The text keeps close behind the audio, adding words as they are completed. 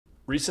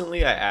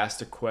Recently, I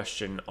asked a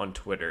question on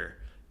Twitter.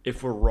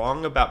 If we're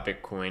wrong about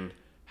Bitcoin,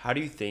 how do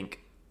you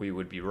think we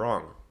would be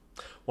wrong?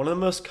 One of the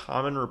most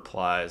common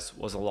replies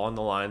was along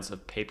the lines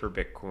of paper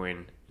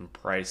Bitcoin and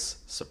price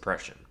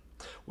suppression,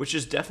 which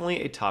is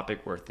definitely a topic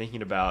we're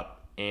thinking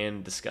about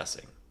and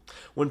discussing.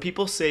 When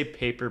people say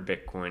paper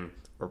Bitcoin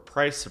or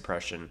price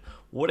suppression,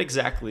 what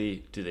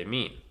exactly do they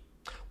mean?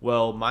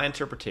 Well, my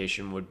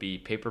interpretation would be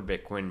paper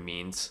Bitcoin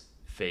means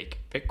fake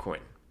Bitcoin.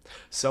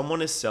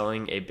 Someone is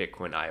selling a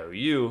Bitcoin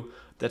IOU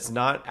that's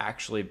not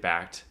actually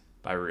backed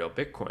by real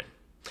Bitcoin.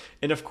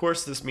 And of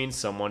course, this means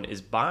someone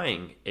is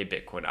buying a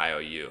Bitcoin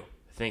IOU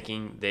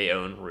thinking they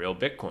own real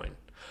Bitcoin.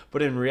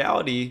 But in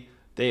reality,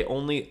 they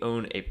only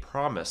own a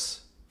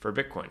promise for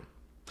Bitcoin.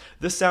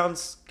 This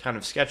sounds kind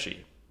of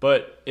sketchy,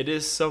 but it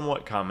is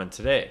somewhat common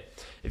today.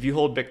 If you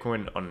hold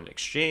Bitcoin on an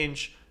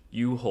exchange,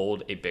 you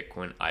hold a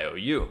Bitcoin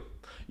IOU.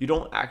 You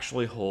don't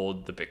actually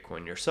hold the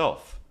Bitcoin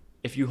yourself.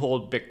 If you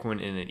hold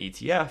Bitcoin in an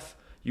ETF,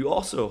 you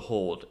also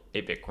hold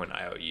a Bitcoin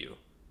IOU.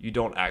 You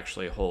don't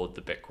actually hold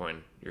the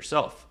Bitcoin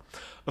yourself.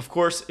 Of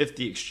course, if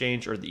the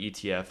exchange or the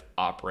ETF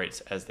operates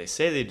as they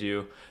say they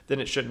do, then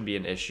it shouldn't be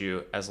an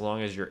issue as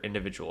long as your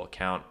individual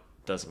account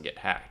doesn't get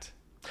hacked.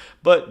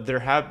 But there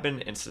have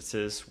been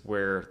instances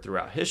where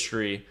throughout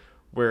history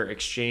where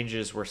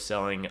exchanges were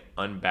selling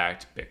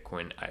unbacked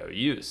Bitcoin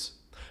IOUs.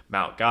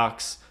 Mt.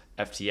 Gox,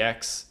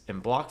 FTX,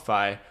 and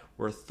BlockFi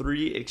were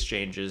three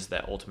exchanges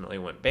that ultimately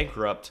went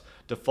bankrupt,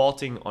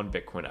 defaulting on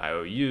Bitcoin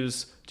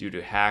IOUs due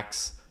to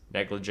hacks,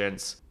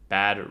 negligence,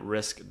 bad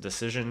risk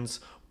decisions,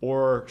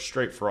 or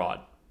straight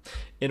fraud.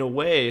 In a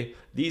way,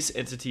 these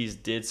entities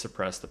did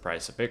suppress the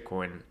price of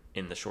Bitcoin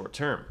in the short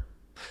term.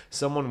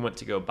 Someone went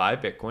to go buy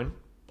Bitcoin,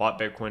 bought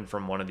Bitcoin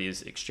from one of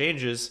these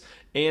exchanges,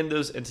 and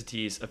those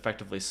entities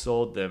effectively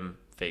sold them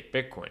fake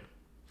Bitcoin.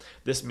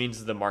 This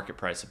means the market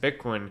price of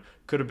Bitcoin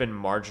could have been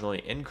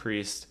marginally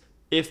increased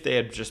if they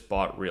had just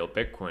bought real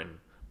Bitcoin,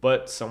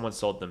 but someone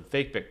sold them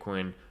fake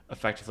Bitcoin,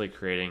 effectively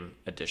creating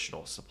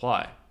additional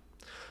supply.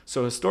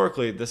 So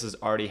historically, this has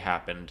already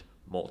happened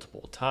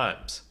multiple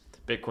times.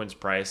 Bitcoin's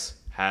price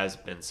has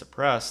been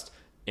suppressed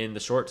in the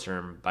short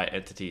term by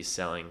entities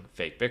selling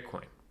fake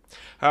Bitcoin.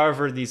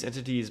 However, these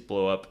entities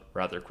blow up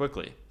rather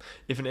quickly.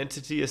 If an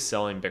entity is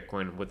selling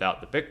Bitcoin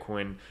without the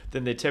Bitcoin,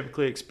 then they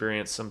typically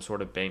experience some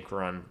sort of bank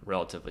run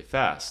relatively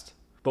fast.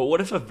 But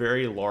what if a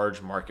very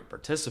large market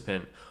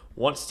participant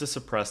wants to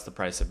suppress the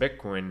price of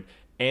Bitcoin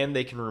and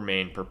they can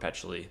remain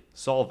perpetually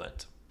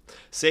solvent?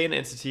 Say an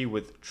entity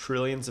with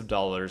trillions of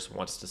dollars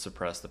wants to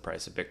suppress the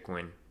price of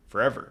Bitcoin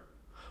forever.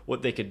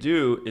 What they could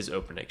do is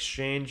open an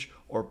exchange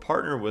or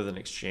partner with an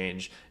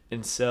exchange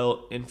and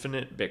sell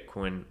infinite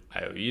Bitcoin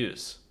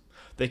IOUs.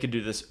 They could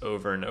do this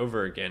over and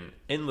over again,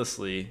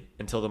 endlessly,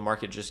 until the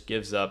market just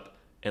gives up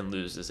and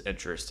loses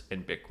interest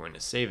in Bitcoin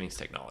as savings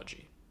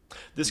technology.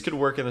 This could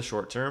work in the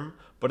short term,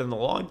 but in the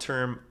long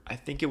term, I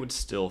think it would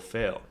still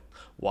fail.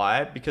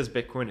 Why? Because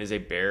Bitcoin is a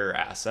bearer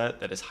asset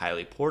that is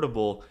highly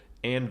portable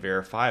and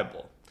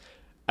verifiable.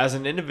 As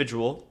an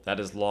individual that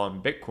is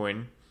long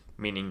Bitcoin,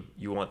 meaning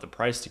you want the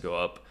price to go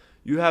up,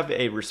 you have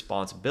a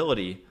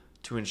responsibility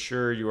to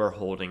ensure you are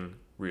holding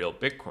real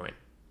Bitcoin.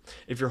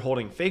 If you're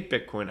holding fake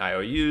Bitcoin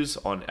IOUs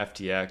on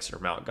FTX or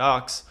Mt.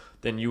 Gox,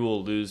 then you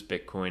will lose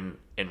Bitcoin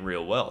and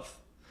real wealth.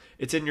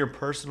 It's in your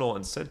personal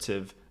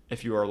incentive,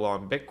 if you are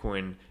long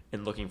Bitcoin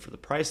and looking for the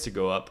price to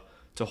go up,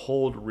 to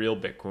hold real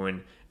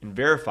Bitcoin and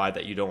verify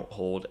that you don't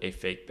hold a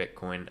fake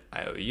Bitcoin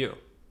IOU.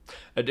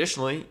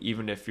 Additionally,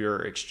 even if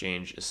your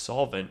exchange is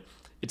solvent,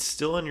 it's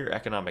still in your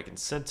economic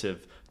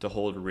incentive to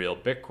hold real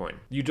Bitcoin.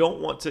 You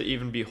don't want to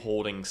even be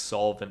holding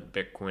solvent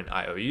Bitcoin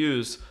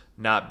IOUs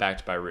not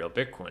backed by real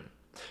Bitcoin,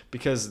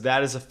 because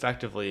that is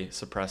effectively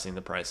suppressing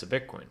the price of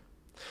Bitcoin.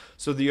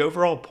 So the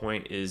overall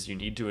point is you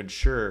need to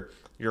ensure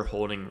you're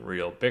holding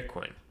real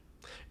Bitcoin.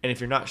 And if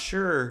you're not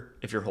sure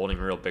if you're holding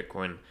real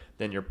Bitcoin,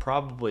 then you're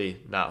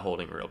probably not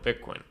holding real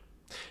Bitcoin.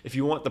 If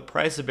you want the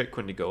price of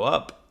Bitcoin to go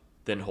up,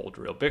 then hold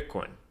real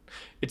Bitcoin.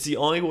 It's the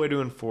only way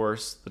to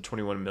enforce the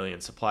 21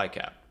 million supply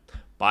cap.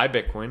 Buy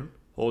Bitcoin,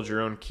 hold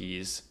your own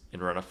keys,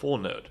 and run a full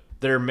node.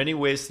 There are many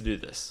ways to do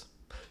this.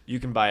 You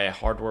can buy a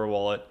hardware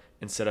wallet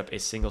and set up a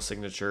single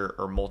signature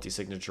or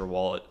multi-signature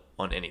wallet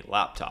on any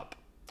laptop.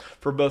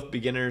 For both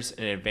beginners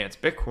and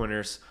advanced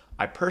Bitcoiners,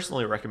 I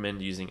personally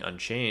recommend using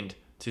Unchained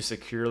to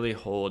securely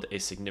hold a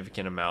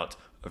significant amount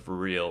of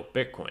real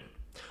Bitcoin.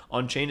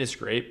 Unchained is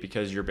great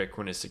because your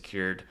Bitcoin is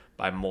secured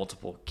by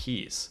multiple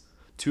keys,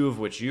 two of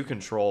which you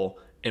control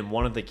and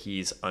one of the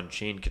keys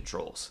Unchained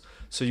controls.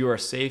 So you are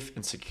safe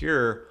and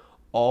secure,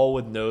 all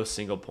with no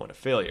single point of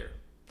failure.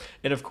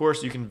 And of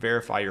course, you can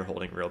verify you're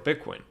holding real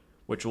Bitcoin,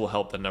 which will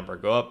help the number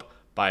go up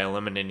by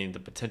eliminating the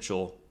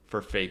potential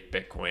for fake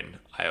Bitcoin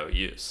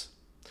IOUs.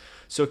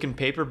 So can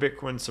paper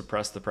Bitcoin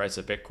suppress the price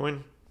of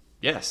Bitcoin?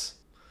 Yes.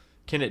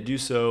 Can it do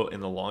so in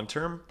the long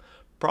term?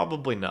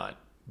 Probably not,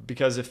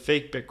 because if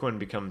fake Bitcoin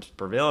becomes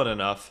prevalent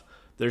enough,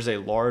 there's a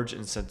large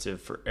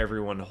incentive for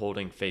everyone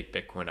holding fake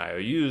Bitcoin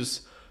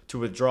IOUs to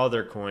withdraw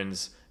their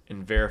coins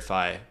and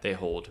verify they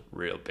hold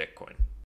real Bitcoin.